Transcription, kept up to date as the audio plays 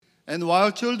And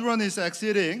while children is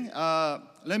exiting,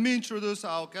 let me introduce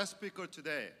our guest speaker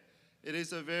today. It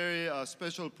is a very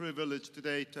special privilege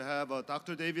today to have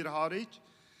Dr. David Hottage.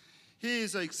 He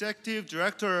is executive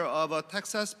director of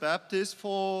Texas Baptist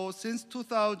since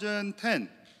 2010.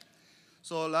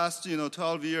 So last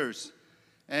 12 years.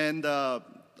 And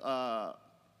those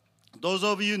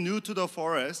of you new to the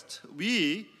Forest,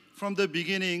 we from the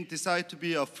beginning decided to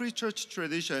be a free church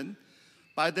tradition.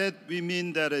 By that we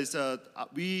mean that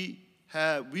we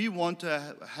want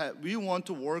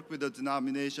to work with a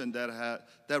denomination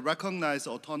that recognize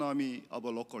autonomy of a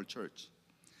local church,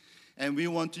 and we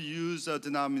want to use a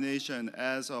denomination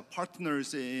as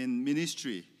partners in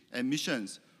ministry and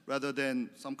missions rather than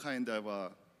some kind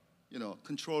of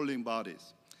controlling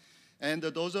bodies. And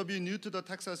those of you new to the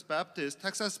Texas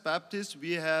Baptist,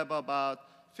 we have about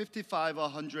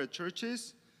 5,500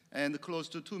 churches and close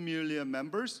to 2 million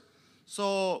members.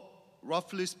 So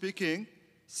roughly speaking,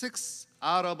 6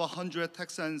 out of 100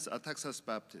 Texans are Texas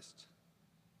Baptist.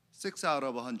 6 out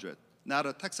of 100,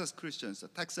 not Texas Christians.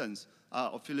 Texans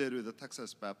are affiliated with the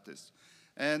Texas Baptist.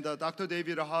 And Dr.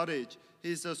 David Hottage,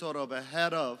 he's the sort of a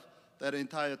head of that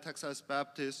entire Texas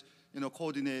Baptist,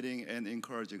 coordinating and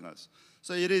encouraging us.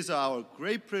 So it is our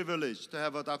great privilege to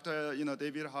have Dr.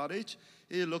 David Hottage.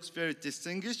 He looks very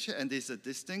distinguished, and he's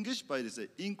distinguished, but he's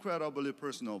incredibly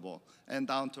personable and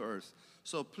down to earth.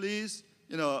 So please,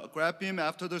 grab him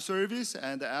after the service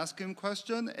and ask him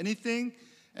question, anything.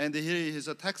 And he is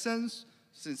a Texan.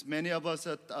 Since many of us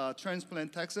are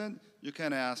transplant Texan, you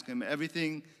can ask him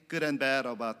everything good and bad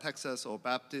about Texas or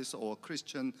Baptist or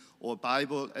Christian or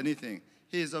Bible, anything.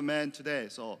 He is a man today.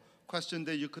 So question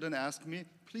that you couldn't ask me,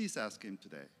 please ask him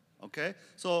today. Okay?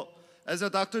 So as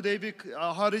Dr. David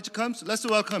Hottage comes, let's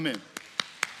welcome him.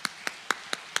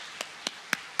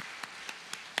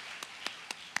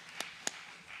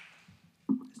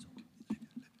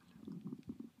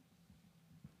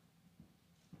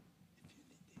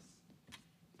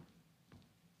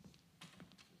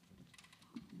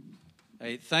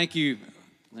 Hey, thank you.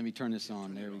 Let me turn this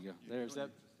on. There we go.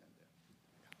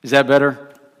 Is that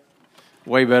better?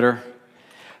 Way better.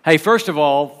 Hey, first of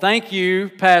all, thank you,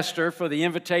 Pastor, for the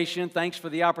invitation. Thanks for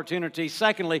the opportunity.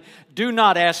 Secondly, do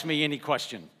not ask me any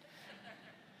question.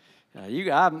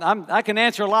 I can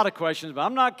answer a lot of questions,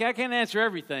 but I can't answer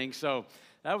everything. So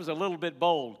that was a little bit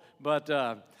bold, but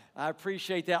I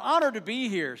appreciate that. Honored to be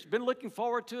here. Been looking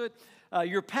forward to it.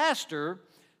 Your pastor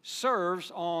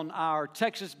serves on our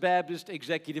Texas Baptist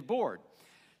Executive Board.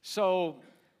 So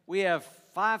we have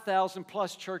 5,000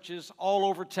 plus churches all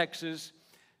over Texas,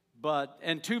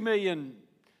 and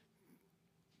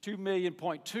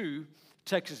 2.2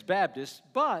 Texas Baptists,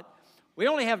 but we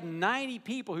only have 90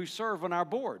 people who serve on our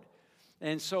board.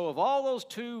 And so of all those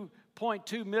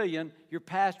 2.2 million, your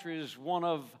pastor is one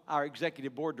of our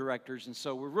executive board directors. And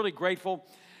so we're really grateful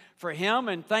for him,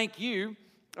 and thank you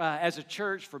as a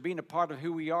church for being a part of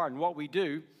who we are and what we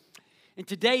do. And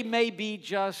today may be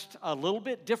just a little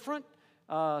bit different,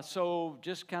 so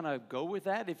just kind of go with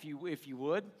that if you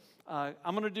would. I'm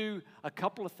going to do a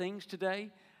couple of things today.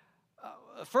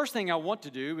 First thing I want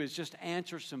to do is just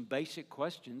answer some basic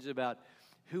questions about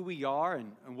who we are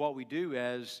and what we do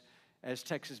as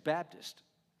Texas Baptist.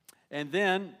 And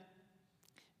then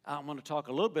I'm going to talk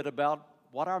a little bit about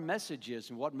what our message is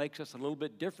and what makes us a little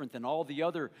bit different than all the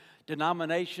other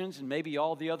denominations and maybe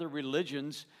all the other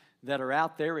religions that are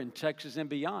out there in Texas and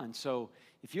beyond. So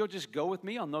if you'll just go with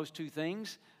me on those two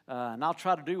things, and I'll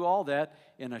try to do all that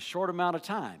in a short amount of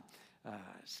time.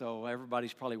 So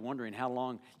everybody's probably wondering how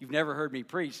long. You've never heard me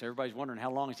preach, so everybody's wondering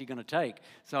how long is he going to take.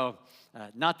 So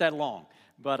not that long.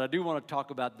 But I do want to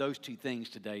talk about those two things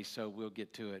today, so we'll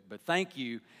get to it. But thank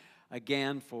you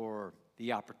again for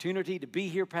the opportunity to be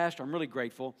here, Pastor. I'm really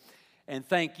grateful. And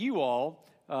thank you all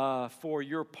for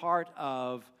your part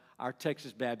of our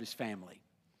Texas Baptist family.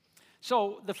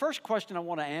 So the first question I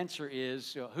want to answer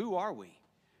is, who are we?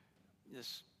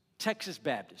 This Texas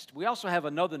Baptist. We also have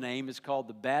another name. It's called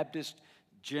the Baptist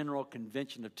General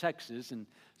Convention of Texas, and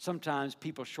sometimes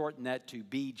people shorten that to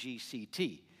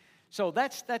BGCT. So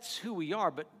that's who we are,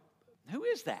 but who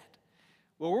is that?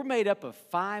 Well, we're made up of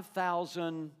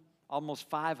 5,000, almost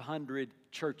 500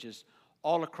 churches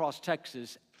all across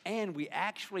Texas, and we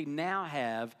actually now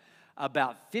have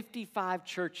about 55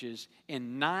 churches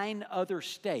in 9 other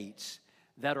states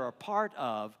that are a part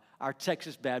of our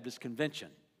Texas Baptist Convention.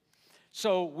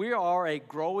 So we are a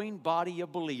growing body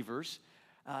of believers,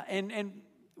 and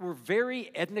we're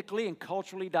very ethnically and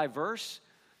culturally diverse.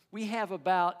 We have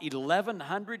about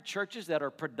 1,100 churches that are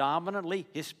predominantly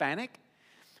Hispanic.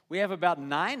 We have about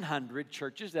 900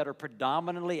 churches that are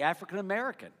predominantly African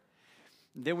American.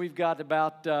 Then we've got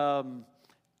about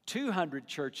 200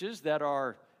 churches that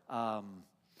are,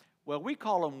 well, we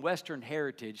call them Western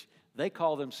Heritage. They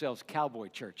call themselves cowboy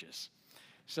churches.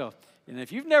 So, and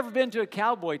if you've never been to a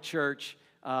cowboy church,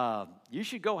 you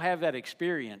should go have that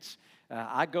experience.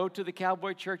 I go to the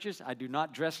cowboy churches. I do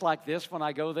not dress like this when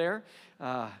I go there.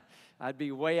 I'd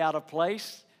be way out of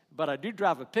place, but I do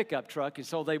drive a pickup truck, and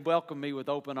so they welcome me with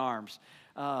open arms.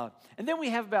 And then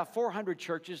we have about 400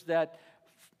 churches that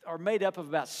are made up of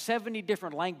about 70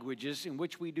 different languages in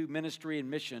which we do ministry and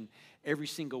mission every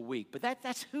single week. But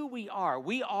that's who we are.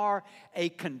 We are a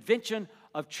convention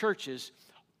of churches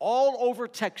all over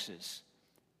Texas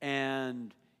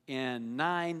and in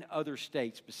 9 other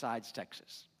states besides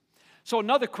Texas. So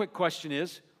another quick question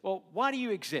is, well, why do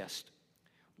you exist?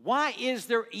 Why is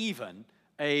there even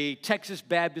a Texas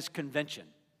Baptist Convention?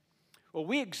 Well,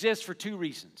 we exist for 2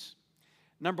 reasons.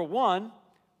 Number one,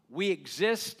 we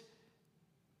exist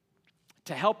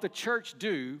to help the church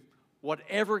do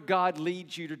whatever God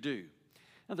leads you to do.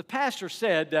 Now, the pastor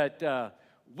said that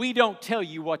we don't tell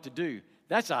you what to do.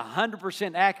 That's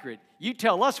 100% accurate. You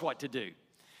tell us what to do.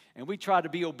 And we try to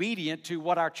be obedient to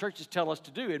what our churches tell us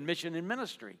to do in mission and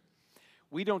ministry.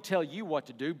 We don't tell you what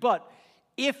to do, but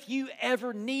if you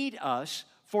ever need us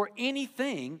for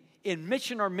anything in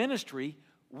mission or ministry,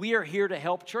 we are here to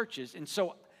help churches. And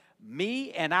so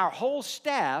me and our whole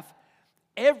staff,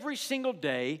 every single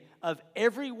day of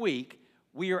every week,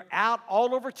 we are out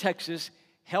all over Texas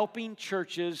helping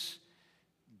churches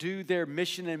do their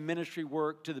mission and ministry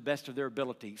work to the best of their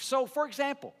ability. So, for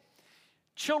example,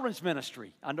 children's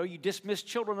ministry. I know you dismissed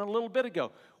children a little bit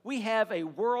ago. We have a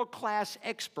world-class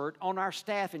expert on our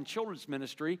staff in children's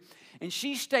ministry, and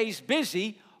she stays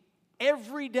busy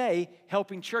every day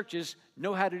helping churches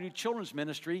know how to do children's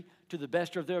ministry to the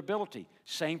best of their ability.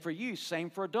 Same for youth, same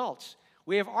for adults.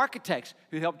 We have architects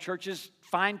who help churches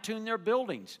fine-tune their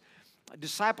buildings.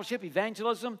 Discipleship,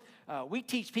 evangelism, we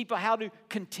teach people how to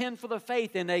contend for the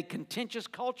faith in a contentious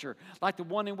culture like the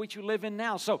one in which you live in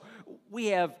now. So we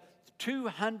have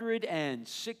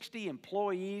 260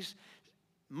 employees,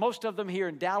 most of them here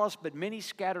in Dallas, but many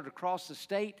scattered across the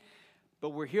state. But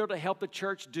we're here to help the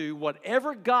church do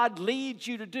whatever God leads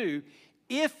you to do.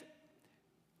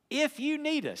 If you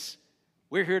need us,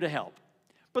 we're here to help.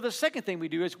 But the second thing we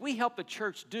do is we help the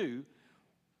church do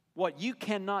what you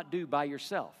cannot do by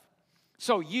yourself.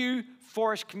 So you,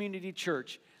 Forest Community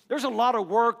Church, there's a lot of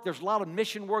work, there's a lot of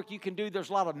mission work you can do,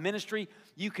 there's a lot of ministry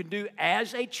you can do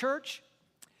as a church.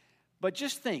 But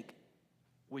just think,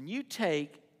 when you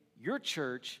take your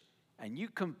church and you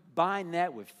combine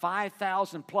that with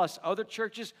 5,000 plus other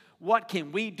churches, what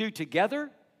can we do together?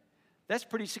 That's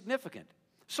pretty significant.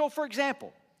 So, for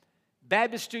example,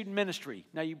 Baptist Student Ministry.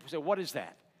 Now you say, what is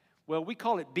that? Well, we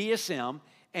call it BSM,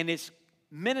 and it's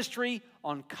ministry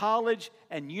on college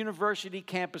and university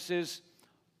campuses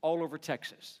all over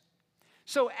Texas.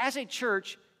 So as a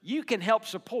church, you can help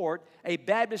support a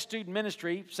Baptist student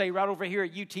ministry, say right over here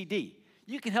at UTD.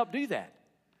 You can help do that.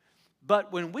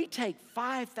 But when we take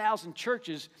 5,000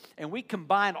 churches and we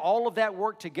combine all of that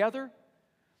work together,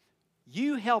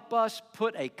 you help us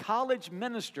put a college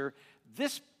minister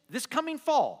this coming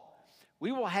fall.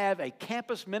 We will have a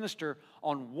campus minister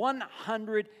on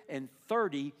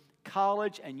 130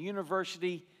 college and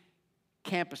university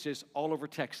campuses all over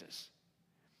Texas.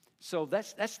 So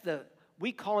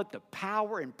we call it the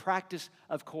power and practice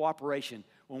of cooperation.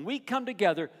 When we come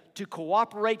together to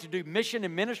cooperate, to do mission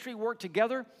and ministry work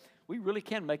together, we really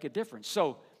can make a difference.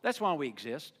 So that's why we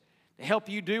exist, to help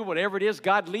you do whatever it is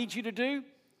God leads you to do,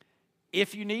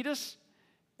 if you need us.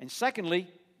 And secondly,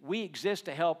 we exist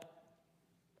to help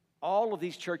all of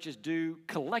these churches do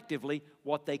collectively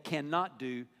what they cannot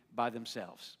do by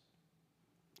themselves.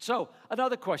 So,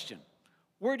 another question.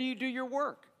 Where do you do your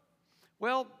work?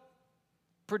 Well,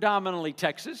 predominantly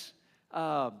Texas.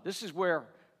 This is where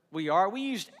we are. We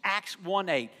used Acts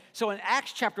 1:8. So in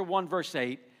Acts chapter 1, verse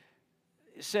 8,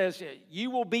 it says,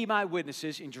 you will be my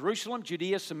witnesses in Jerusalem,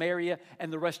 Judea, Samaria,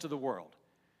 and the rest of the world.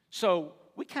 So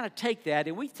we kind of take that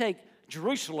and we take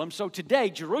Jerusalem. So today,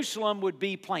 Jerusalem would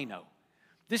be Plano.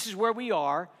 This is where we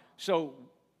are, so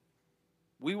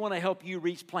we want to help you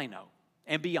reach Plano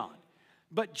and beyond.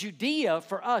 But Judea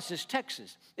for us is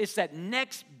Texas. It's that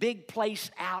next big place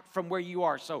out from where you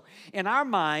are. So in our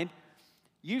mind,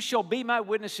 you shall be my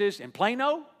witnesses in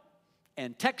Plano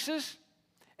and Texas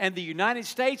and the United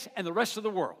States and the rest of the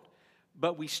world.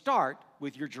 But we start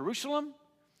with your Jerusalem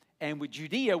and with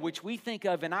Judea, which we think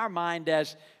of in our mind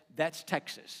as that's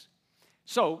Texas.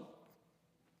 So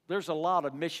there's a lot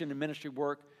of mission and ministry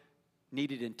work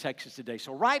needed in Texas today.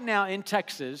 So right now in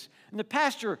Texas, and the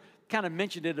pastor kind of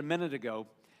mentioned it a minute ago,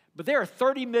 but there are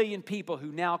 30 million people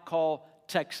who now call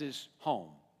Texas home.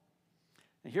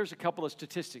 And here's a couple of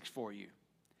statistics for you.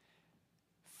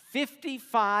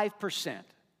 55%,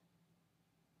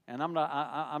 and I'm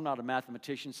not a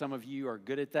mathematician. Some of you are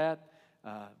good at that.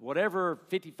 Whatever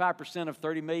 55% of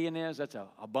 30 million is, that's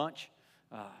a bunch.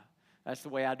 That's the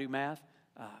way I do math.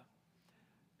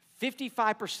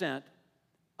 55%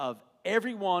 of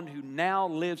everyone who now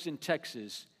lives in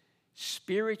Texas,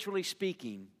 spiritually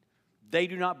speaking, they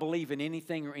do not believe in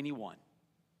anything or anyone.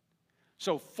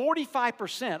 So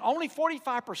 45%, only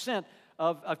 45%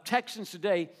 of Texans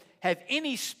today have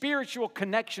any spiritual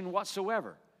connection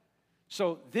whatsoever.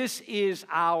 So this is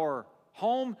our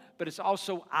home, but it's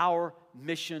also our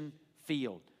mission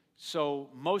field. So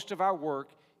most of our work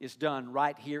is done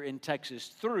right here in Texas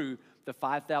through the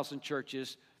 5,000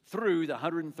 churches, through the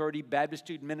 130 Baptist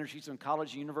student ministries on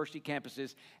college and university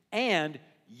campuses, and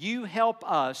you help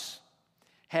us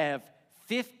have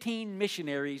 15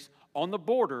 missionaries on the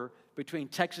border between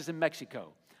Texas and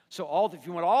Mexico. So if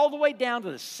you went all the way down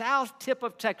to the south tip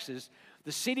of Texas,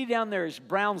 the city down there is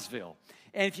Brownsville.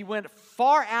 And if you went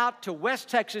far out to West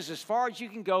Texas, as far as you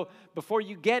can go before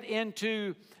you get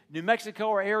into New Mexico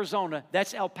or Arizona,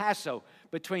 that's El Paso.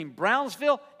 Between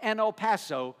Brownsville and El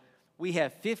Paso, we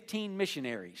have 15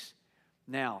 missionaries.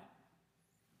 Now,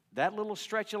 that little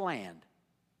stretch of land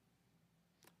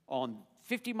on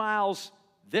 50 miles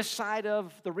this side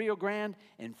of the Rio Grande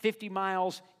and 50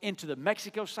 miles into the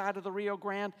Mexico side of the Rio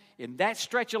Grande, in that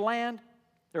stretch of land,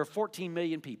 there are 14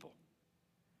 million people.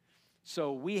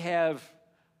 So we have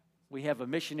a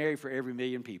missionary for every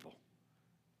million people.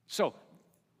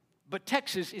 But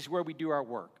Texas is where we do our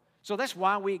work. So that's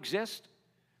why we exist.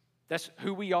 That's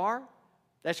who we are.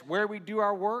 That's where we do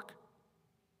our work.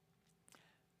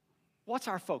 What's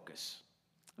our focus?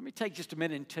 Let me take just a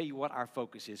minute and tell you what our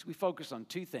focus is. We focus on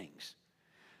two things.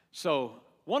 So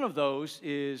one of those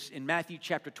is in Matthew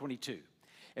chapter 22.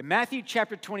 In Matthew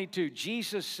chapter 22,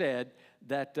 Jesus said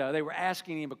that they were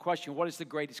asking him a question, what is the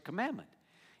greatest commandment?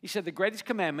 He said the greatest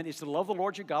commandment is to love the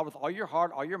Lord your God with all your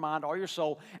heart, all your mind, all your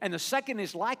soul. And the second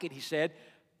is like it, he said,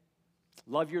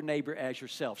 love your neighbor as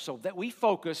yourself. So that we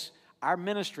focus our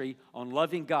ministry on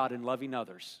loving God and loving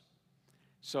others.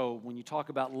 So when you talk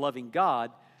about loving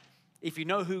God, if you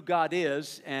know who God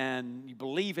is and you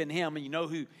believe in Him and you know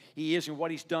who He is and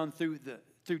what He's done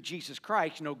through Jesus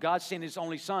Christ, you know, God sent His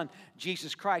only Son,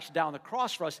 Jesus Christ, down the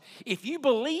cross for us. If you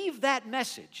believe that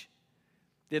message,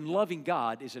 then loving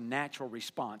God is a natural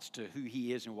response to who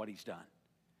He is and what He's done.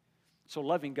 So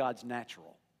loving God's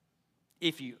natural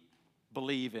if you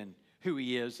believe in who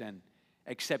He is and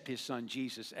accept His Son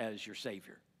Jesus as your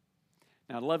Savior.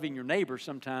 Now, loving your neighbor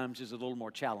sometimes is a little more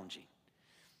challenging.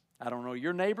 I don't know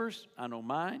your neighbors, I know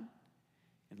mine,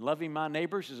 and loving my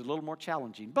neighbors is a little more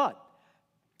challenging. But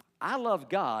I love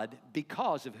God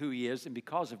because of who He is and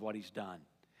because of what He's done.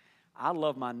 I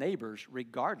love my neighbors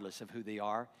regardless of who they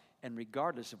are and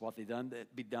regardless of what they've done,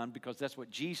 that be done, because that's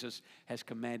what Jesus has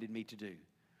commanded me to do.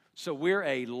 So we're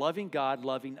a loving God,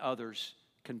 loving others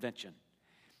convention.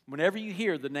 Whenever you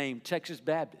hear the name Texas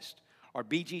Baptist or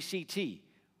BGCT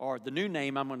or the new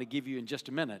name I'm going to give you in just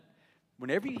a minute,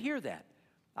 whenever you hear that,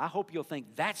 I hope you'll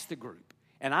think that's the group.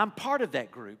 And I'm part of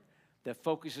that group that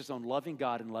focuses on loving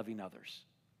God and loving others.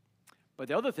 But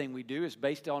the other thing we do is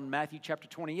based on Matthew chapter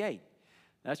 28.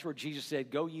 That's where Jesus said,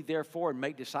 go ye therefore and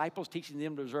make disciples, teaching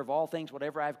them to observe all things,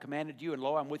 whatever I have commanded you, and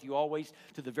lo, I'm with you always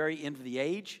to the very end of the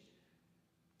age.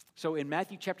 So in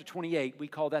Matthew chapter 28, we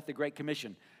call that the Great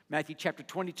Commission. Matthew chapter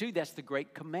 22, that's the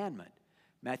Great Commandment.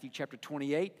 Matthew chapter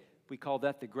 28, we call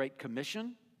that the Great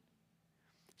Commission.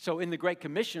 So in the Great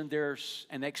Commission, there's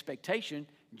an expectation.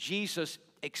 Jesus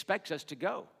expects us to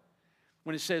go.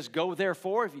 When it says, go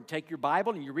therefore, if you take your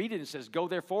Bible and you read it, it says, go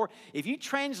therefore. If you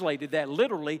translated that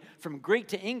literally from Greek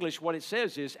to English, what it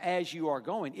says is, as you are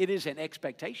going, it is an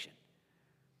expectation.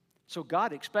 So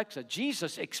God expects us.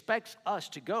 Jesus expects us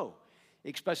to go. He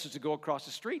expects us to go across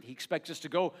the street. He expects us to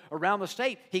go around the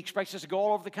state. He expects us to go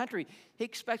all over the country. He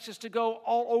expects us to go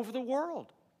all over the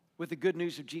world with the good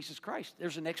news of Jesus Christ.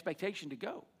 There's an expectation to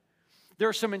go. There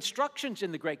are some instructions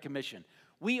in the Great Commission.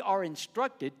 We are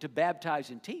instructed to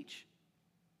baptize and teach.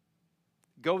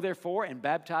 Go therefore and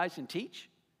baptize and teach.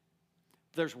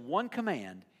 There's one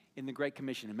command in the Great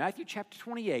Commission. In Matthew chapter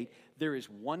 28, there is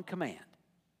one command.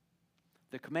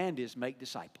 The command is make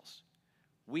disciples.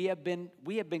 We have been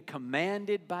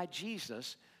commanded by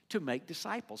Jesus to make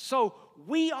disciples. So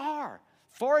we are.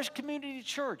 Forest Community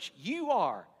Church, you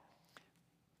are.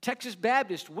 Texas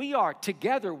Baptist, we are.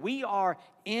 Together, we are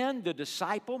in the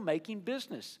disciple-making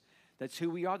business. That's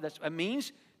who we are. That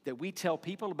means that we tell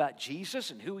people about Jesus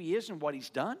and who He is and what He's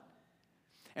done.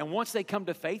 And once they come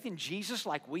to faith in Jesus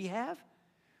like we have,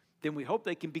 then we hope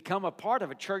they can become a part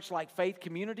of a church-like Forest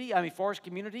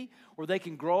Community, where they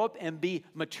can grow up and be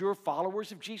mature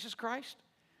followers of Jesus Christ.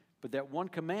 But that one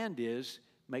command is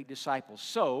make disciples.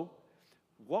 So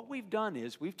what we've done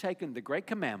is we've taken the Great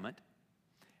Commandment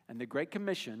and the Great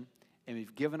Commission, and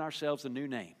we've given ourselves a new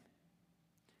name.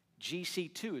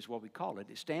 GC2 is what we call it.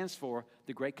 It stands for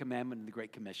the Great Commandment and the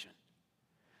Great Commission.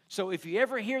 So if you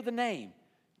ever hear the name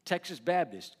Texas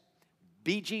Baptist,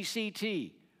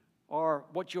 BGCT, or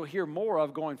what you'll hear more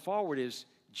of going forward is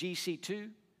GC2,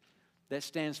 that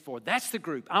stands for, that's the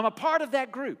group. I'm a part of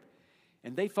that group.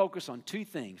 And they focus on two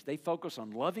things. They focus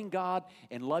on loving God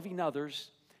and loving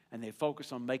others, and they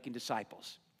focus on making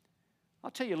disciples.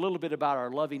 I'll tell you a little bit about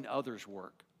our loving others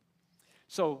work.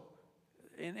 So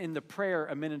in the prayer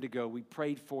a minute ago, we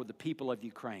prayed for the people of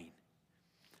Ukraine.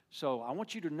 So I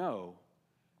want you to know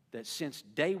that since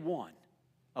day one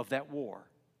of that war,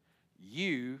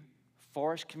 you,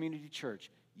 Forest Community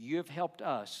Church, you have helped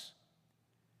us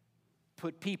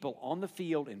put people on the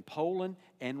field in Poland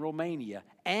and Romania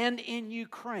and in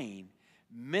Ukraine,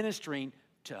 ministering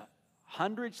to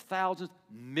hundreds, thousands,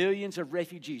 millions of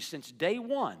refugees. Since day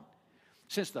one,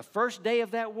 since the first day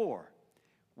of that war,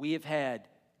 we have had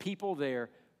people there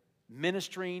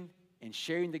ministering and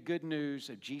sharing the good news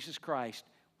of Jesus Christ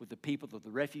with the people of the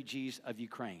refugees of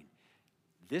Ukraine.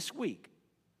 This week,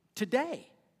 today,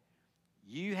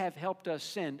 you have helped us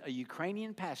send a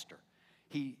Ukrainian pastor.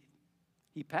 He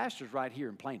pastors right here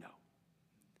in Plano.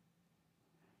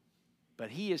 But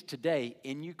he is today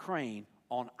in Ukraine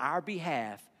on our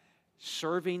behalf,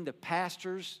 serving the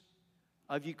pastors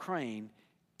of Ukraine,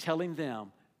 telling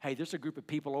them, hey, there's a group of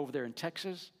people over there in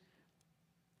Texas,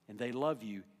 and they love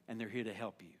you, and they're here to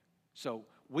help you. So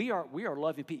we are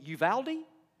loving people. Uvalde,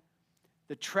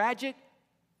 the tragic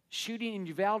shooting in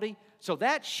Uvalde. So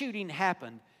that shooting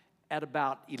happened at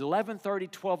about 11:30,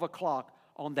 12 o'clock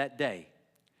on that day.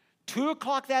 2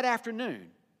 o'clock that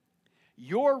afternoon,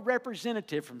 your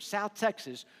representative from South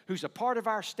Texas, who's a part of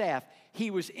our staff,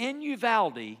 he was in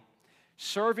Uvalde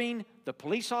serving the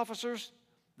police officers,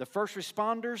 the first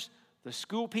responders, the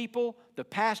school people, the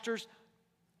pastors.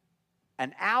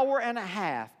 An hour and a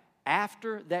half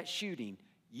after that shooting,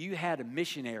 you had a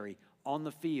missionary on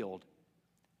the field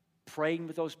praying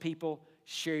with those people,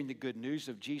 sharing the good news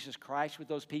of Jesus Christ with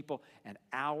those people.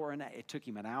 It took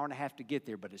him an hour and a half to get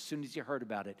there, but as soon as he heard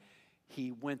about it,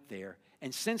 he went there.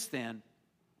 And since then,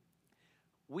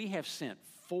 we have sent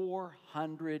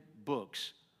 400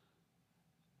 books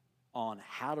on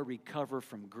how to recover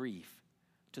from grief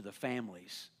to the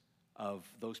families of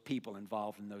those people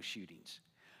involved in those shootings.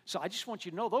 So I just want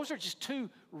you to know, those are just two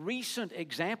recent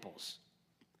examples.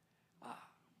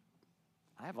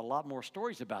 I have a lot more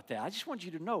stories about that. I just want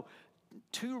you to know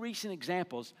two recent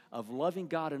examples of loving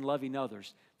God and loving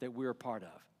others that we're a part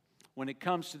of. When it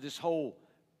comes to this whole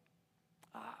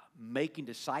making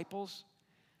disciples,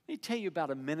 let me tell you about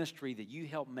a ministry that you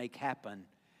help make happen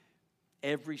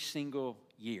every single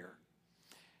year.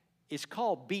 It's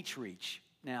called Beach Reach.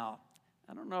 Now,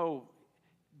 I don't know,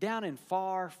 down in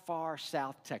far, far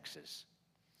South Texas,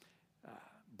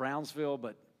 Brownsville,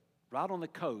 but right on the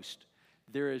coast,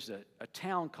 there is a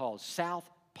town called South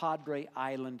Padre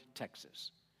Island,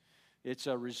 Texas. It's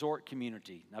a resort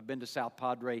community. I've been to South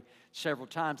Padre several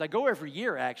times. I go every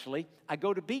year, actually. I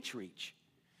go to Beach Reach.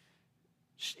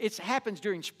 It happens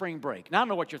during spring break. Now, I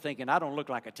know what you're thinking. I don't look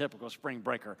like a typical spring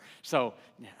breaker. So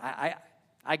I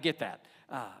get that.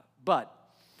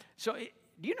 Do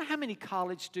you know how many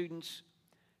college students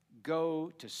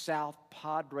go to South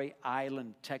Padre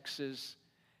Island, Texas,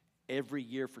 every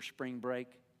year for spring break?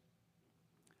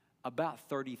 About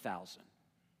 30,000.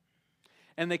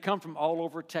 And they come from all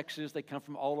over Texas. They come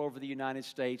from all over the United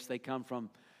States. They come from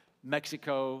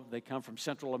Mexico. They come from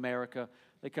Central America.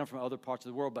 They come from other parts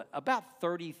of the world. But about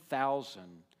 30,000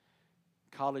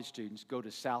 college students go to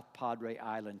South Padre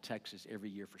Island, Texas, every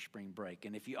year for spring break.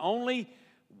 And if you only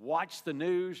watch the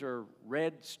news or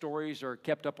read stories or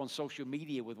kept up on social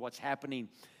media with what's happening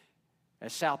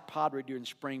at South Padre during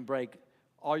spring break,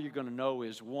 all you're going to know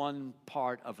is one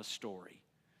part of a story.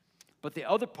 But the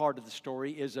other part of the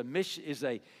story is a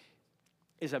ministry,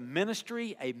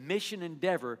 a mission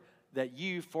endeavor that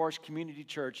you, Forest Community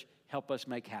Church, help us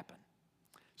make happen.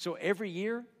 So every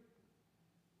year,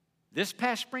 this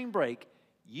past spring break,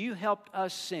 you helped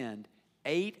us send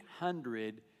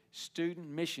 800 student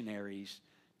missionaries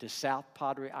to South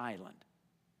Padre Island.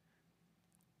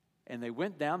 And they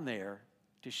went down there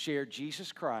to share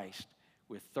Jesus Christ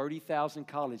with 30,000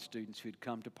 college students who'd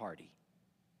come to party.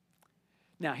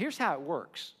 Now, here's how it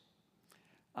works.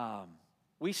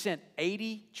 We sent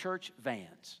 80 church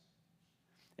vans.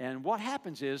 And what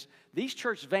happens is these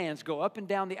church vans go up and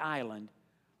down the island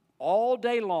all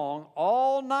day long,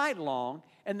 all night long,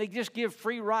 and they just give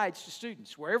free rides to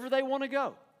students wherever they want to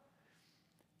go.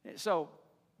 So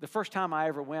the first time I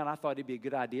ever went, I thought it'd be a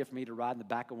good idea for me to ride in the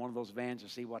back of one of those vans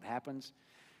and see what happens.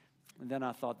 And then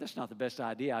I thought, this is not the best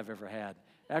idea I've ever had.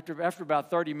 After about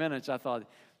 30 minutes, I thought,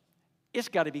 it's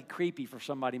got to be creepy for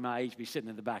somebody my age to be sitting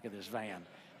in the back of this van.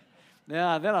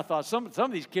 Now, then I thought, some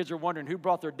of these kids are wondering who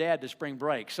brought their dad to spring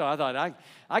break. So I thought,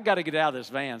 I got to get out of this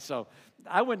van. So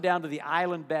I went down to the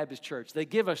Island Baptist Church. They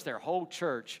give us their whole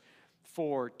church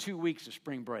for 2 weeks of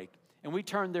spring break. And we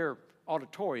turned their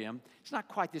auditorium. It's not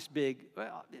quite this big,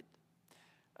 well,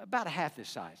 about a half this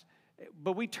size.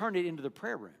 But we turned it into the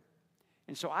prayer room.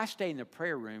 And so I stay in the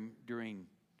prayer room during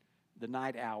the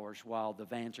night hours while the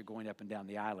vans are going up and down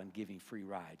the island giving free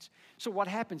rides. So what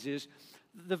happens is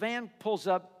the van pulls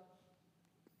up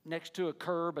next to a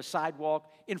curb, a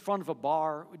sidewalk, in front of a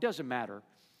bar. It doesn't matter.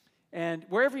 And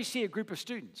wherever you see a group of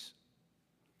students,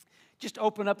 just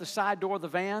open up the side door of the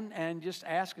van and just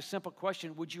ask a simple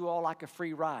question, would you all like a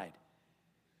free ride?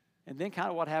 And then kind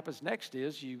of what happens next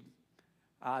is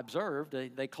I observed,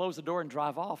 they close the door and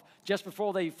drive off just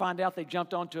before they find out they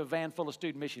jumped onto a van full of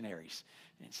student missionaries.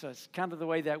 And so it's kind of the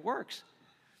way that works.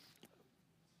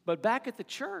 But back at the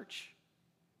church,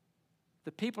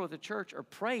 the people at the church are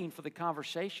praying for the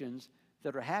conversations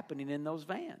that are happening in those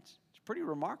vans. It's pretty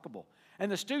remarkable.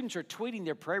 And the students are tweeting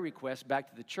their prayer requests back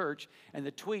to the church, and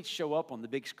the tweets show up on the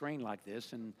big screen like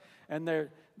this, and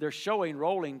they're showing,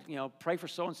 rolling, pray for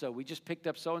so-and-so. We just picked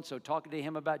up so-and-so, talking to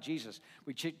him about Jesus.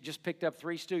 We just picked up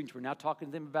 3 students. We're now talking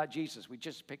to them about Jesus. We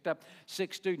just picked up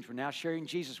 6 students. We're now sharing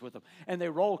Jesus with them. And they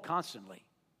roll constantly.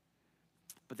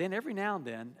 But then every now and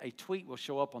then, a tweet will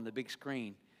show up on the big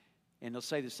screen, and they'll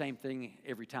say the same thing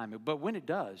every time. But when it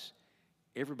does,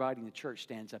 everybody in the church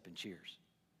stands up and cheers.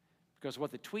 Because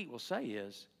what the tweet will say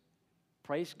is,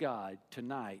 praise God,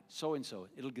 tonight, so-and-so.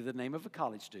 It'll give the name of a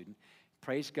college student.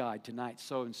 Praise God, tonight,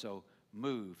 so-and-so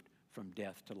themoved from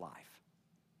death to life.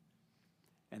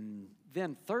 And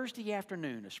then Thursday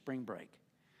afternoon, a spring break.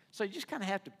 So you just kind of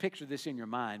have to picture this in your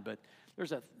mind, but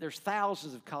there's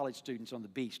thousands of college students on the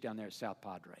beach down there at South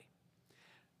Padre.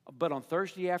 But on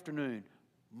Thursday afternoon,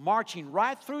 marching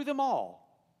right through them all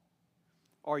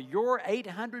are your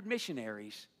 800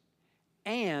 missionaries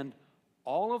and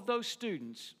all of those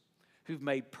students who've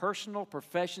made personal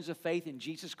professions of faith in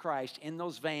Jesus Christ in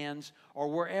those vans or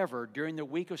wherever during the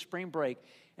week of spring break,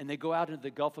 and they go out into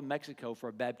the Gulf of Mexico for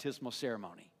a baptismal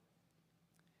ceremony.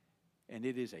 And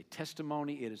it is a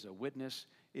testimony, it is a witness,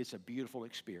 it's a beautiful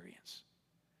experience.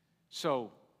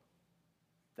 So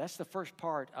that's the first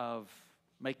part of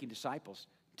making disciples,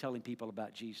 telling people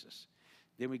about Jesus.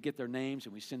 Then we get their names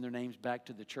and we send their names back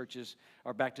to the churches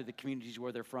or back to the communities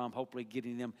where they're from, hopefully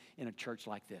getting them in a church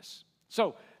like this.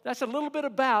 So that's a little bit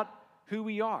about who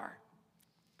we are.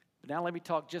 But now let me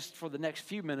talk just for the next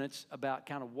few minutes about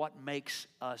kind of what makes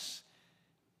us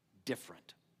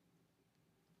different.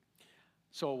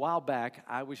 So a while back,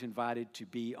 I was invited to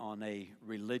be on a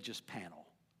religious panel.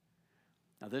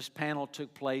 Now, this panel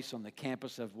took place on the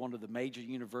campus of one of the major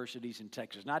universities in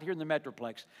Texas, not here in the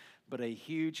Metroplex, but a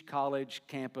huge college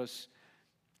campus.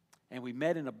 And we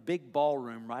met in a big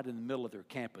ballroom right in the middle of their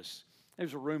campus.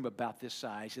 There's a room about this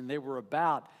size, and there were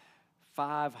about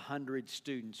 500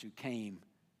 students who came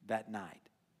that night.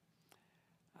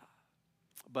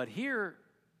 But here's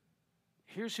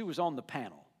who was on the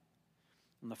panel.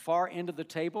 On the far end of the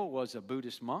table was a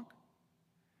Buddhist monk,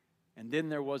 and then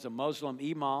there was a Muslim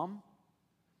imam,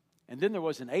 and then there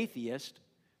was an atheist.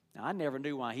 Now, I never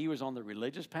knew why he was on the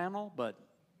religious panel, but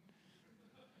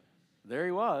there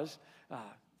he was.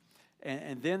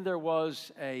 And then there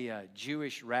was a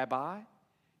Jewish rabbi,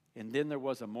 and then there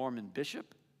was a Mormon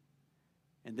bishop,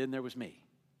 and then there was me.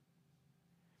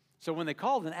 So when they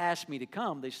called and asked me to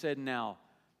come, they said, now,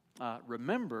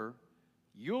 remember,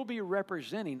 you'll be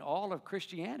representing all of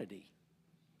Christianity.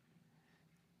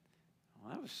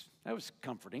 Well, that was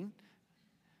comforting.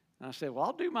 And I said, well,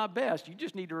 I'll do my best. You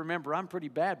just need to remember I'm pretty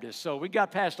Baptist. So we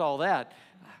got past all that.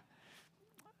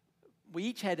 We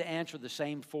each had to answer the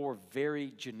same 4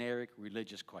 very generic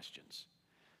religious questions.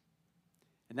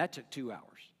 And that took 2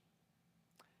 hours.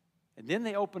 And then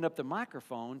they opened up the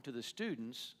microphone to the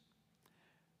students,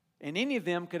 and any of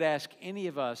them could ask any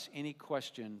of us any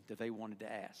question that they wanted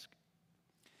to ask.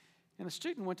 And a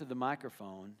student went to the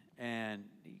microphone, and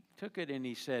he took it and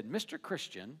he said, Mr.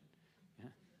 Christian,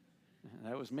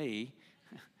 that was me,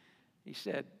 he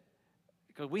said,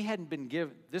 because we hadn't been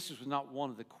given, this was not one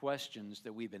of the questions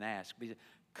that we've been asked, but he said,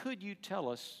 could you tell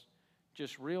us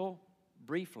just real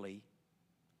briefly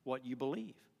what you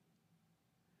believe?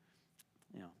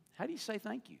 You know, How do you say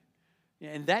thank you?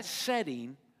 And that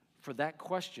setting for that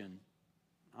question,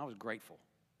 I was grateful.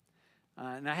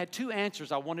 And I had 2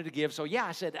 answers I wanted to give. So yeah,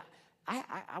 I said,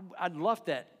 I'd love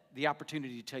the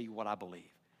opportunity to tell you what I believe.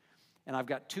 And I've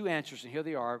got 2 answers, and here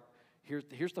they are.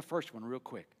 Here's the first one real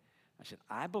quick. I said,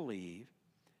 I believe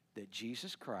that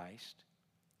Jesus Christ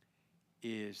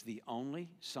is the only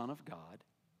Son of God,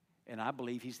 and I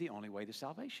believe he's the only way to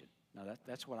salvation. Now,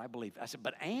 that's what I believe. I said,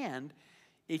 and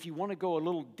if you want to go a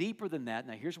little deeper than that,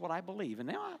 now here's what I believe. And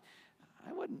now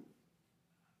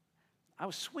I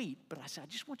was sweet, but I said, I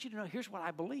just want you to know, here's what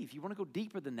I believe. You want to go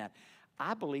deeper than that.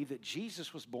 I believe that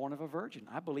Jesus was born of a virgin.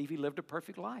 I believe he lived a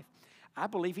perfect life. I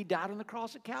believe he died on the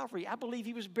cross at Calvary. I believe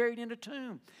he was buried in a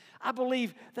tomb. I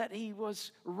believe that he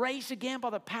was raised again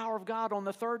by the power of God on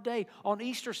the 3rd day. On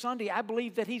Easter Sunday, I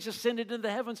believe that he's ascended into the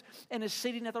heavens and is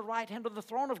sitting at the right hand of the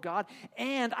throne of God.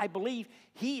 And I believe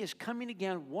he is coming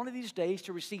again one of these days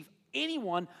to receive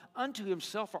anyone unto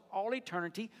himself for all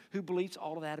eternity who believes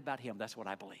all of that about him. That's what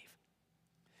I believe.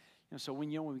 So when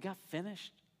we got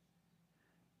finished,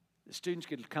 the students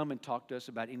could come and talk to us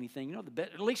about anything.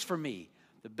 At least for me,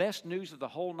 the best news of the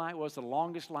whole night was the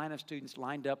longest line of students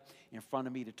lined up in front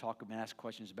of me to talk and ask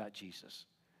questions about Jesus.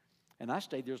 And I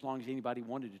stayed there as long as anybody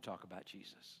wanted to talk about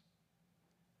Jesus.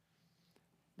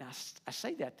 Now, I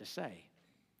say that to say,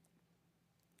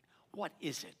 what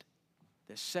is it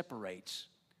that separates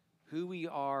who we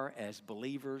are as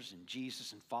believers in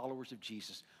Jesus and followers of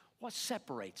Jesus? What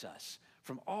separates us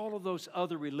from all of those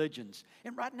other religions?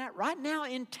 And right now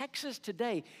in Texas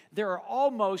today, there are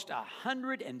almost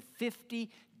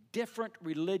 150 different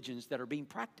religions that are being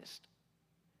practiced.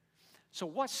 So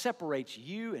what separates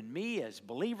you and me as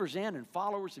believers in and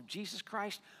followers of Jesus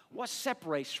Christ? What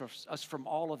separates us from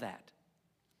all of that?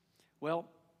 Well,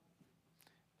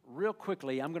 real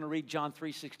quickly, I'm going to read John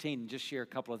 3:16 and just share a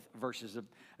couple of verses, a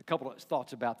couple of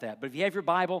thoughts about that. But if you have your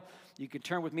Bible, you can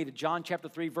turn with me to John chapter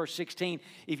 3, verse 16.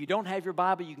 If you don't have your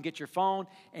Bible, you can get your phone.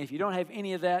 And if you don't have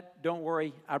any of that, don't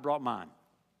worry, I brought mine.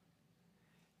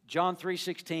 John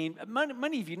 3:16.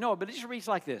 Many of you know it, but it just reads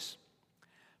like this.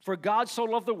 For God so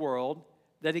loved the world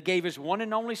that he gave his one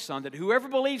and only Son, that whoever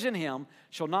believes in him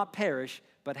shall not perish,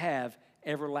 but have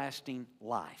everlasting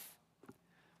life.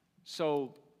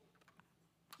 So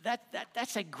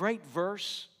that's a great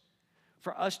verse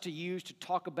for us to use to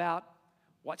talk about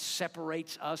what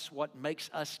separates us, what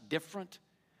makes us different.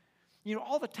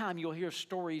 All the time you'll hear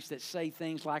stories that say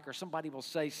things like, or somebody will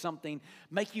say something,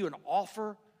 make you an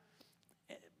offer.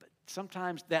 But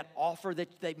sometimes that offer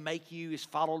that they make you is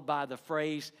followed by the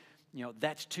phrase,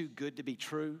 that's too good to be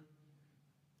true.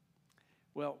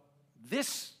 Well,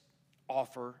 this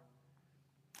offer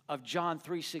of John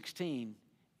 3:16,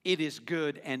 it is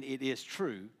good and it is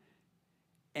true.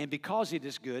 And because it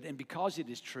is good and because it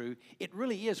is true, it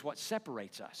really is what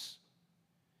separates us.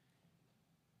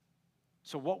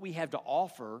 So what we have to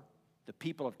offer, the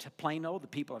people of Plano, the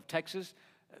people of Texas,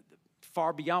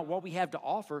 far beyond, what we have to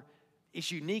offer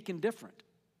is unique and different.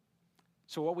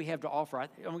 So what we have to offer,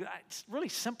 it's really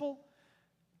simple.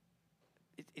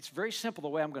 It's very simple the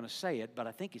way I'm going to say it, but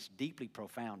I think it's deeply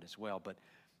profound as well. But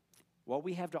what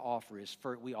we have to offer is,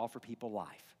 we offer people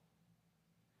life.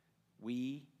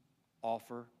 We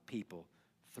offer people,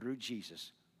 through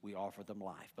Jesus, we offer them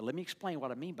life. But let me explain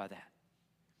what I mean by that.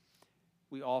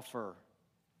 We offer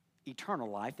eternal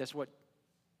life. That's what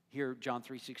here John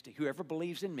 3:16. Whoever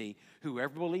believes in me,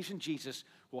 whoever believes in Jesus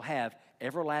will have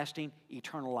everlasting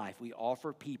eternal life. We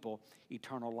offer people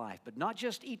eternal life. But not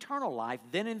just eternal life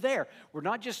then and there. We're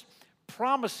not just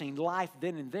promising life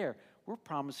then and there. We're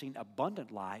promising abundant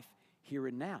life here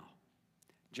and now.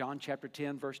 John chapter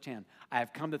 10, verse 10. I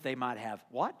have come that they might have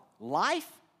what? Life,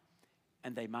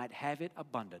 and they might have it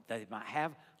abundant. They might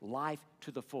have life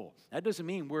to the full. That doesn't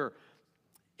mean we're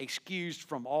excused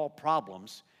from all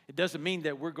problems. It doesn't mean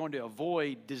that we're going to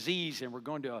avoid disease and we're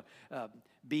going to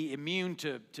be immune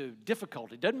to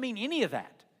difficulty. It doesn't mean any of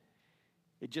that.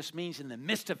 It just means in the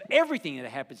midst of everything that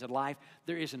happens in life,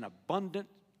 there is an abundant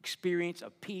experience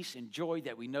of peace and joy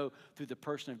that we know through the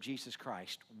person of Jesus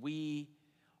Christ. We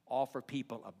offer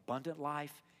people abundant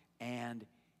life and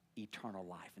eternal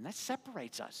life. And that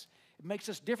separates us. It makes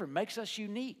us different, makes us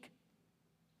unique.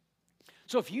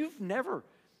 So if you've never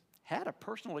had a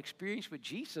personal experience with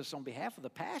Jesus on behalf of the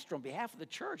pastor, on behalf of the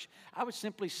church, I would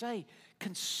simply say,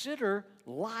 consider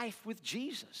life with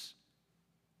Jesus.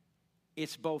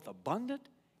 It's both abundant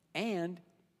and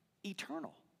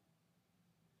eternal.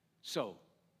 So,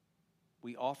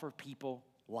 we offer people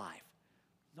life.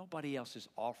 Nobody else is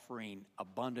offering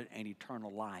abundant and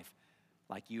eternal life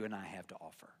like you and I have to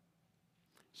offer.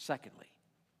 Secondly,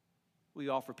 we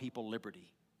offer people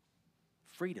liberty,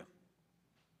 freedom.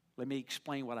 Let me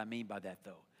explain what I mean by that,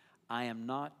 though. I am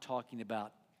not talking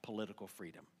about political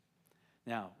freedom.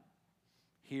 Now,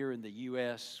 here in the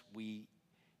U.S., we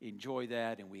enjoy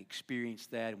that and we experience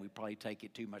that and we probably take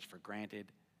it too much for granted.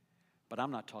 But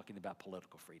I'm not talking about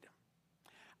political freedom.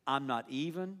 I'm not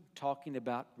even talking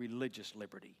about religious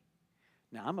liberty.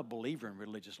 Now, I'm a believer in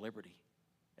religious liberty,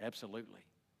 absolutely.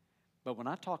 But when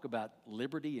I talk about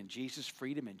liberty and Jesus,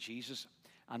 freedom and Jesus,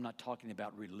 I'm not talking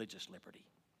about religious liberty.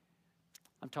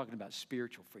 I'm talking about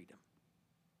spiritual freedom.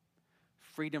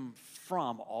 Freedom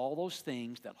from all those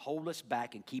things that hold us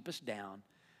back and keep us down,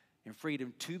 and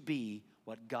freedom to be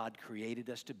what God created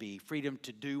us to be, freedom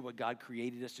to do what God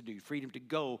created us to do, freedom to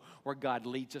go where God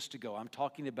leads us to go. I'm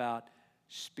talking about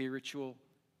spiritual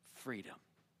freedom,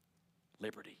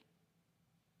 liberty.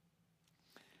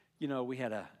 You know, we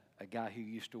had a guy who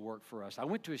used to work for us. I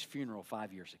went to his funeral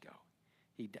 5 years ago.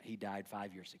 He died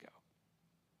 5 years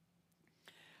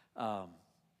ago.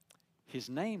 His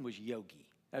name was Yogi.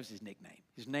 That was his nickname.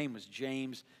 His name was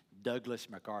James Douglas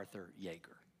MacArthur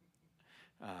Yeager.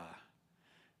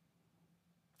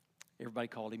 Everybody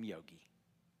called him Yogi.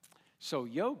 So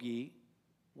Yogi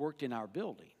worked in our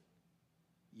building.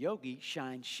 Yogi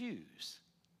shined shoes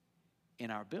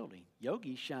in our building.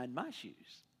 Yogi shined my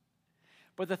shoes.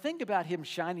 But the thing about him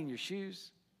shining your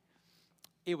shoes,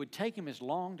 it would take him as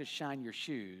long to shine your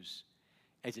shoes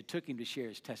as it took him to share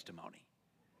his testimony.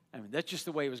 I mean, that's just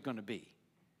the way it was going to be.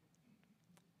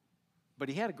 But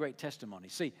he had a great testimony.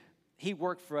 See, he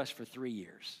worked for us for 3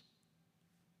 years.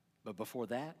 But before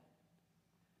that,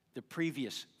 the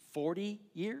previous 40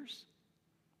 years,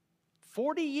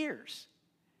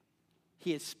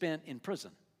 he had spent in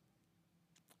prison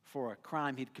for a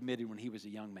crime he'd committed when he was a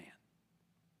young man.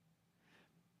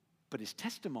 But his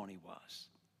testimony was,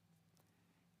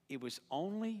 it was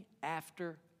only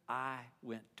after I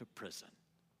went to prison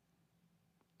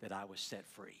that I was set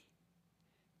free.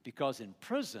 Because in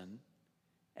prison,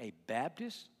 a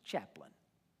Baptist chaplain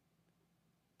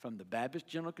from the Baptist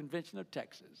General Convention of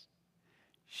Texas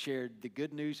shared the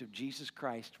good news of Jesus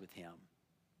Christ with him.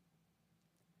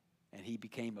 And he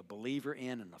became a believer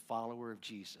in and a follower of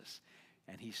Jesus.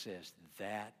 And he says,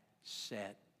 that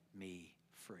set me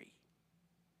free.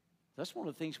 That's one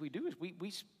of the things we do is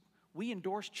we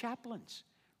endorse chaplains.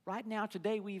 Right now,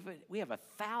 today, we have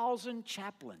 1,000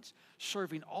 chaplains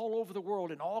serving all over the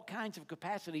world in all kinds of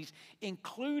capacities,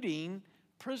 including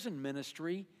prison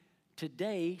ministry,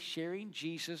 today sharing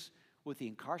Jesus with the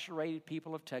incarcerated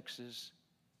people of Texas,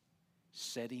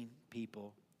 setting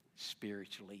people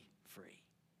spiritually free.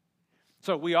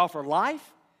 So we offer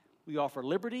life, we offer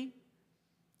liberty,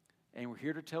 and we're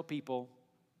here to tell people,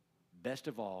 best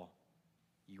of all,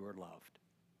 you are loved.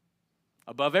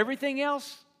 Above everything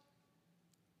else,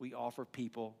 we offer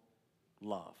people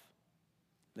love.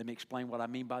 Let me explain what I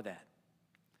mean by that.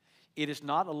 It is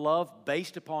not a love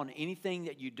based upon anything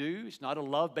that you do. It's not a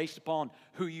love based upon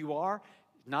who you are.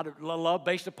 It's not a love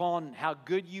based upon how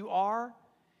good you are.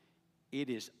 It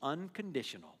is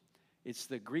unconditional. It's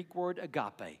the Greek word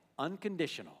agape,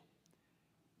 unconditional.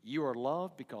 You are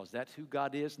loved because that's who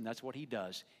God is and that's what He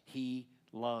does. He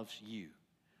loves you.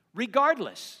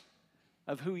 Regardless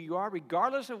of who you are,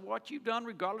 regardless of what you've done,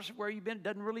 regardless of where you've been,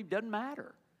 it doesn't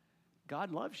matter.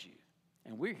 God loves you.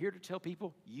 And we're here to tell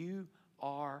people you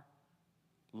are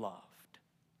loved.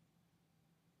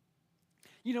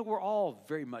 You know, we're all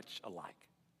very much alike.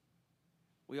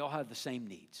 We all have the same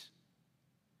needs.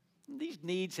 These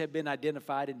needs have been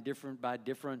identified by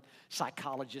different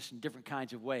psychologists in different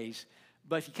kinds of ways.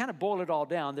 But if you kind of boil it all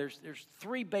down, there's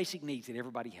 3 basic needs that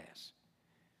everybody has.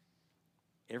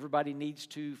 Everybody needs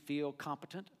to feel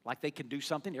competent, like they can do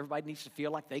something. Everybody needs to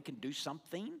feel like they can do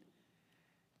something.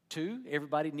 2,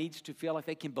 everybody needs to feel like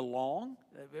they can belong.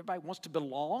 Everybody wants to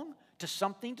belong to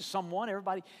something, to someone.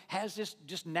 Everybody has this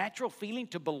just natural feeling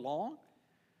to belong.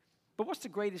 But what's the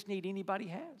greatest need anybody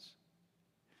has?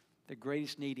 The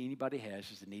greatest need anybody has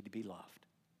is the need to be loved.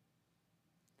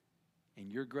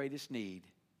 And your greatest need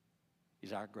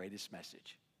is our greatest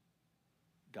message.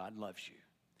 God loves you.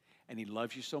 And He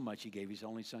loves you so much, He gave His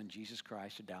only Son, Jesus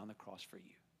Christ, to die on the cross for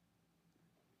you.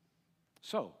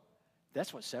 So,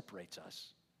 that's what separates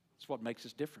us. It's what makes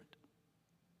us different.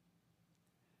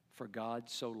 For God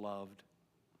so loved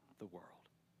the world.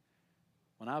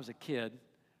 When I was a kid,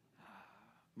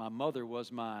 my mother was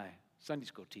my Sunday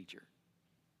school teacher.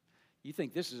 You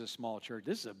think this is a small church.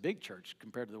 This is a big church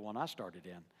compared to the one I started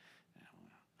in.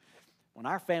 When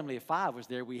our family of 5 was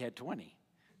there, we had 20.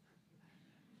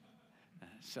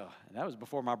 So that was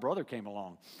before my brother came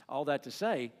along. All that to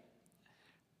say,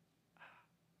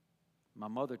 my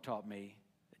mother taught me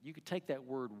that you could take that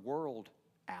word world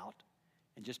out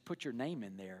and just put your name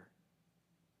in there,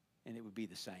 and it would be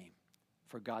the same.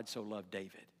 For God so loved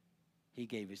David, he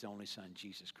gave his only son,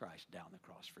 Jesus Christ, down the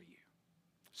cross for you.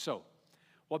 So,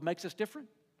 what makes us different?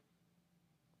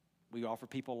 We offer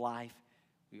people life.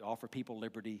 We offer people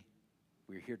liberty.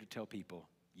 We're here to tell people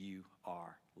you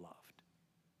are loved.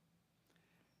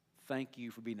 Thank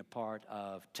you for being a part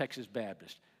of Texas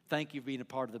Baptist. Thank you for being a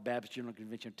part of the Baptist General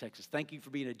Convention of Texas. Thank you for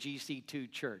being a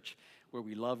GC2 church where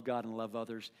we love God and love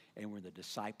others, and we're in the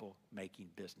disciple-making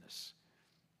business.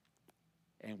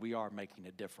 And we are making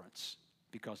a difference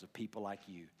because of people like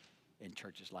you in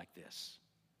churches like this.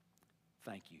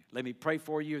 Thank you. Let me pray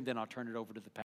for you, and then I'll turn it over to the pastor.